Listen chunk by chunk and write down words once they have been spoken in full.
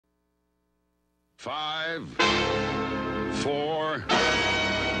5, 4,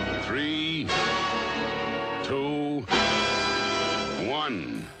 3, 2,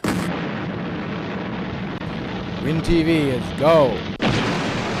 1. WINTV is go.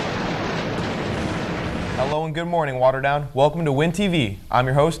 Hello and good morning, Waterdown. Welcome to WINTV. I'm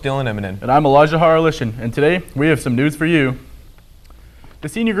your host, Dylan Eminen. And I'm Elijah Haralishin, and today we have some news for you. The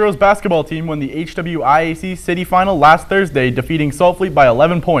senior girls basketball team won the HWIAC City Final last Thursday, defeating Salt Fleet by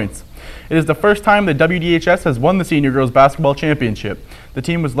 11 points. It is the first time the WDHS has won the senior girls basketball championship. The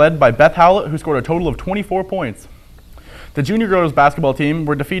team was led by Beth Howlett, who scored a total of 24 points. The junior girls basketball team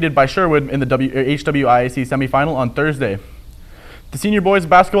were defeated by Sherwood in the HWIAC semifinal on Thursday. The senior boys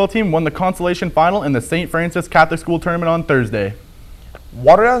basketball team won the consolation final in the St. Francis Catholic School tournament on Thursday.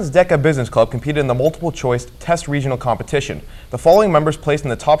 Waterdown's DECA Business Club competed in the multiple-choice test regional competition. The following members placed in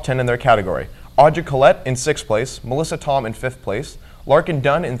the top 10 in their category: Audrey Collette in 6th place, Melissa Tom in 5th place, Larkin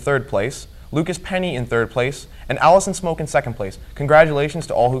Dunn in 3rd place, Lucas Penny in 3rd place, and Allison Smoke in 2nd place. Congratulations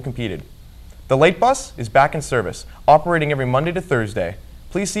to all who competed. The late bus is back in service, operating every Monday to Thursday.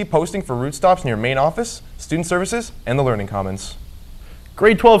 Please see posting for route stops in your main office, student services, and the Learning Commons.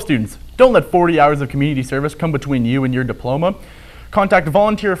 Grade 12 students, don't let 40 hours of community service come between you and your diploma. Contact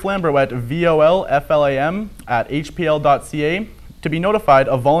Volunteer Flamborough at volflam@hpl.ca to be notified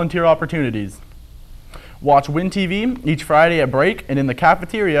of volunteer opportunities. Watch WINTV each Friday at break and in the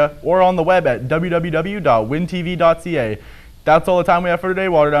cafeteria or on the web at www.wintv.ca. That's all the time we have for today,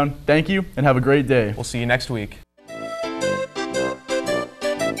 Waterdown. Thank you and have a great day. We'll see you next week.